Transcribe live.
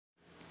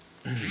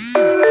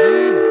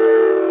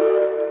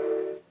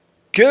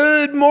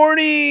Good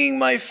morning,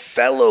 my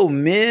fellow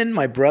men,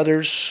 my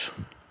brothers,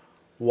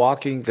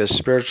 walking the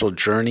spiritual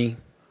journey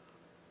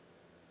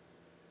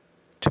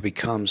to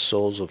become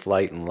souls of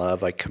light and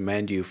love. I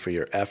commend you for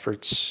your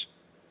efforts.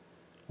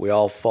 We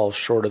all fall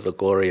short of the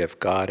glory of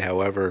God.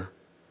 However,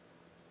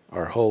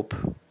 our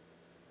hope,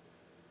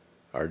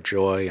 our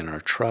joy, and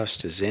our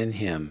trust is in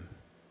Him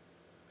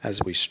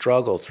as we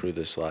struggle through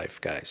this life,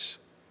 guys.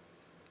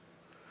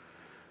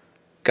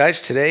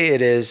 Guys, today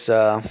it is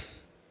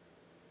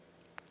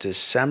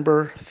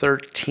December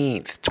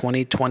 13th,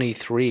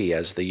 2023,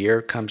 as the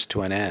year comes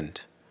to an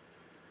end.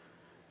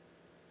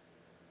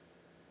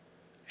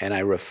 And I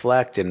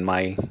reflect, and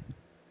my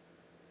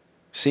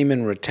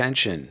semen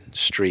retention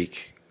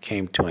streak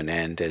came to an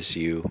end, as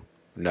you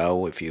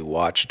know if you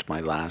watched my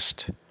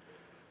last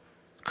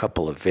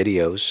couple of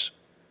videos.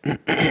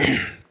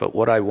 But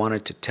what I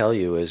wanted to tell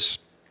you is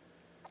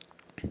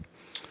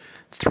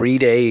 3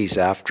 days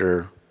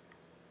after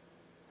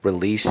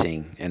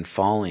releasing and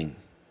falling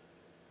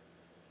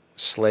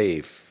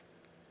slave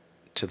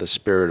to the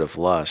spirit of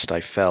lust,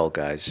 I fell,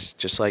 guys.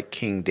 Just like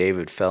King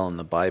David fell in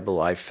the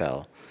Bible, I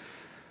fell.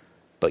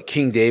 But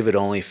King David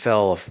only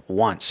fell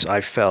once.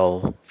 I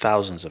fell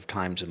thousands of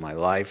times in my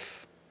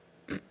life.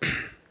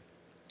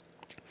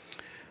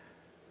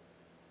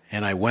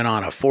 And I went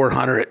on a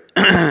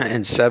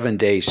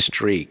 407-day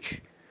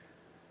streak.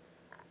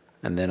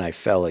 And then I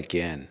fell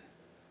again.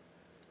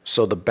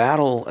 So the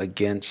battle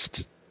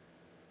against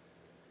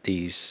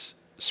these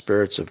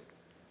spirits of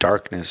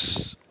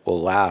darkness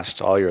will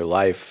last all your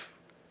life,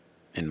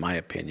 in my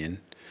opinion.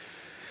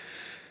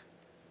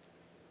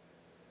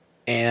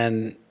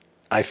 And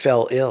I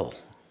fell ill.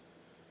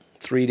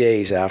 3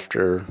 days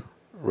after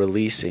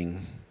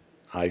releasing,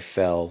 I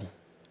fell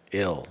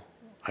ill.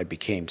 I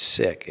became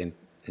sick, and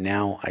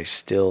now I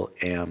still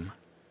am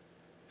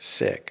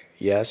sick.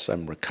 Yes,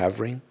 I'm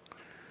recovering.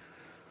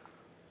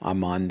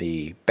 I'm on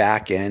the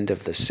back end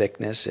of the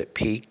sickness. It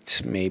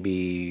peaked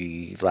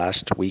maybe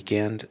last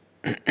weekend,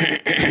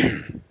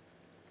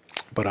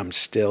 but I'm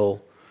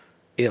still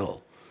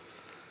ill.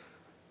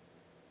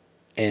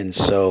 And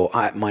so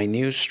my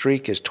new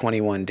streak is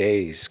 21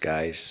 days,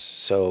 guys.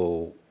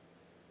 So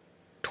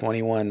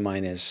 21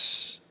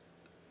 minus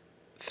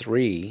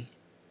 3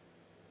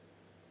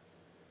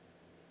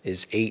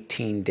 is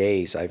 18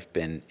 days I've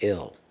been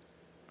ill.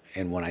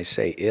 And when I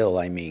say ill,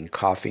 I mean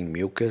coughing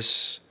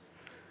mucus.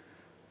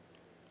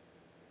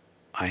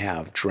 I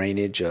have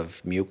drainage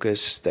of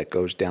mucus that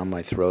goes down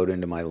my throat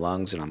into my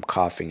lungs, and I'm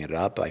coughing it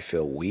up. I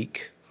feel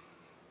weak.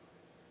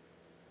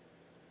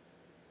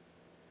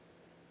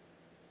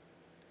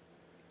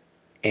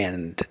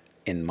 And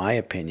in my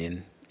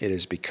opinion, it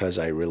is because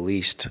I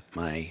released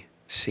my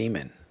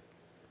semen.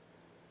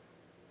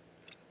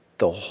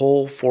 The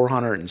whole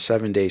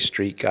 407-day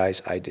streak,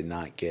 guys, I did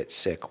not get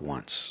sick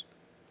once.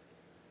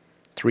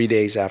 3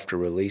 days after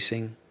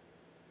releasing,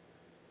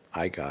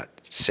 I got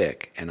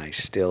sick, and I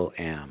still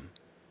am.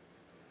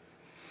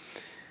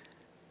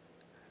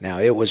 Now,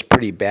 it was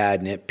pretty bad,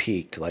 and it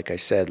peaked, like I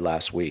said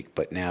last week,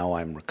 but now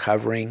I'm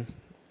recovering.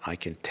 I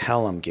can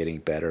tell I'm getting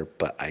better,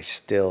 but I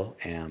still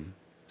am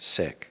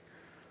sick.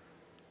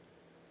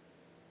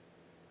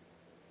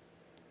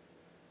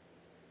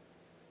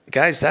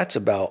 Guys, that's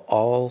about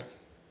all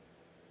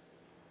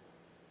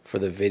for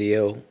the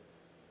video.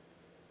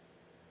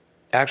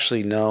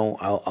 Actually, no,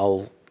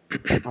 I'll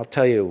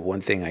tell you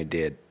one thing I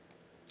did.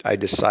 I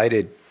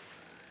decided,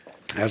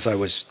 as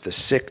the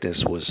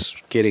sickness was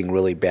getting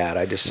really bad,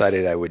 I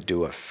decided I would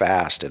do a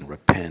fast and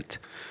repent.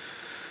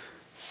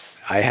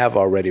 I have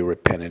already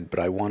repented, but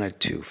I wanted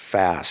to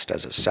fast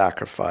as a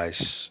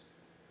sacrifice.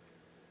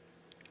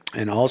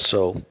 And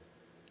also,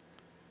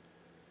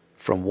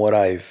 from what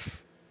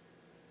I've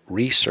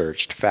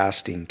researched,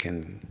 fasting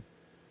can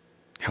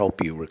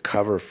help you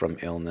recover from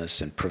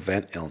illness and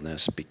prevent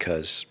illness,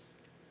 because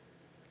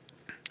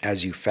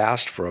as you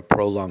fast for a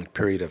prolonged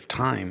period of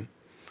time,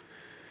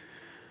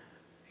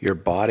 your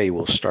body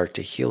will start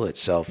to heal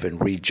itself and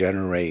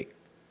regenerate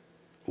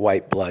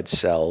white blood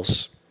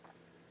cells.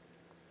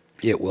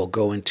 It will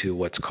go into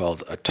what's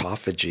called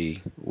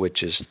autophagy,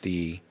 which is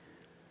the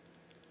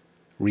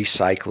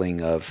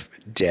recycling of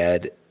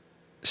dead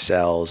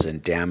cells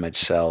and damaged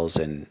cells,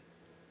 and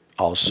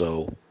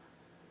also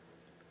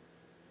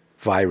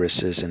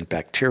viruses and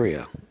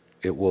bacteria.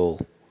 It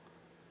will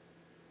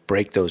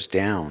break those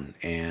down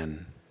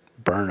and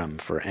burn them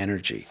for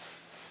energy.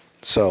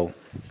 So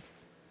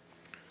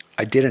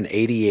I did an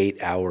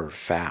 88-hour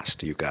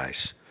fast, you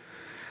guys.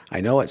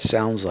 I know it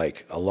sounds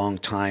like a long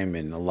time,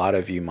 and a lot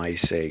of you might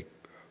say,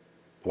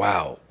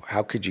 wow,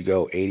 how could you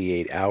go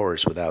 88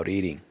 hours without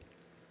eating?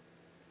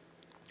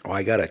 Well,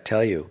 I got to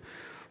tell you,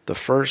 the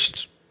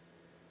first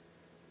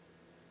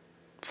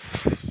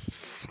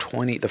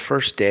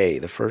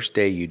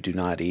day you do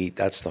not eat,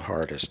 that's the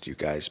hardest, you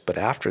guys. But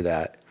after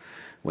that,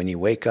 when you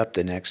wake up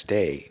the next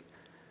day,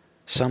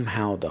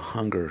 somehow the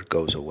hunger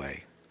goes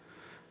away.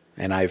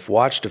 And I've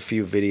watched a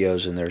few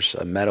videos, and there's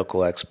a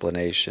medical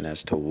explanation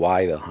as to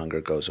why the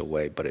hunger goes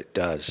away, but it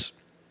does.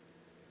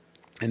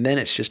 And then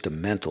it's just a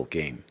mental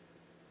game.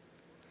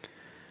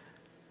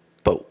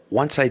 But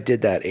once I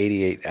did that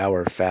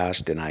 88-hour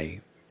fast and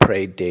I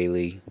prayed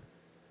daily,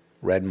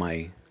 read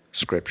my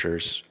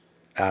scriptures,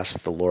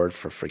 asked the Lord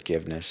for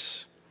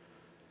forgiveness,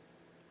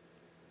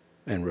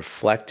 and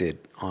reflected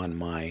on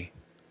my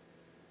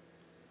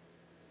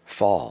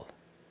fall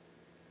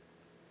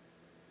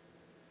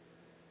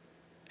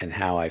and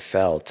how I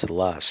fell to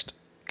lust,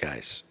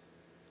 guys.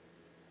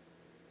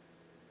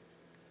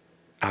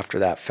 After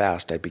that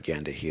fast, I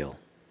began to heal.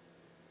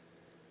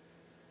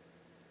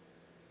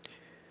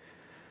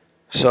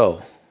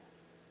 So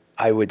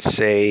I would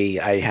say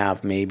I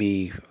have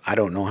maybe, I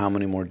don't know how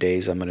many more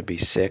days I'm going to be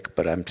sick,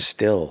 but I'm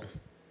still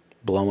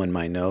blowing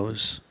my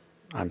nose.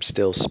 I'm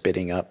still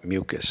spitting up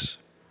mucus.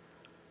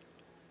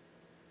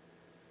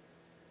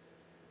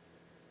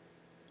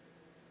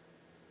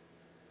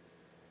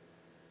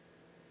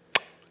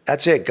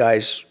 That's it,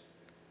 guys.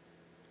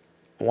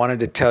 I wanted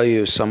to tell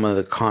you some of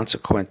the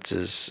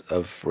consequences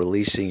of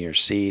releasing your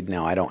seed.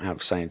 Now, I don't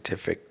have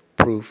scientific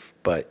proof,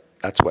 but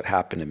that's what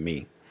happened to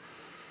me.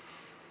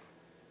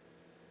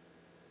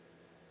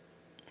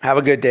 Have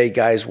a good day,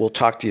 guys. We'll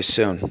talk to you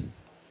soon.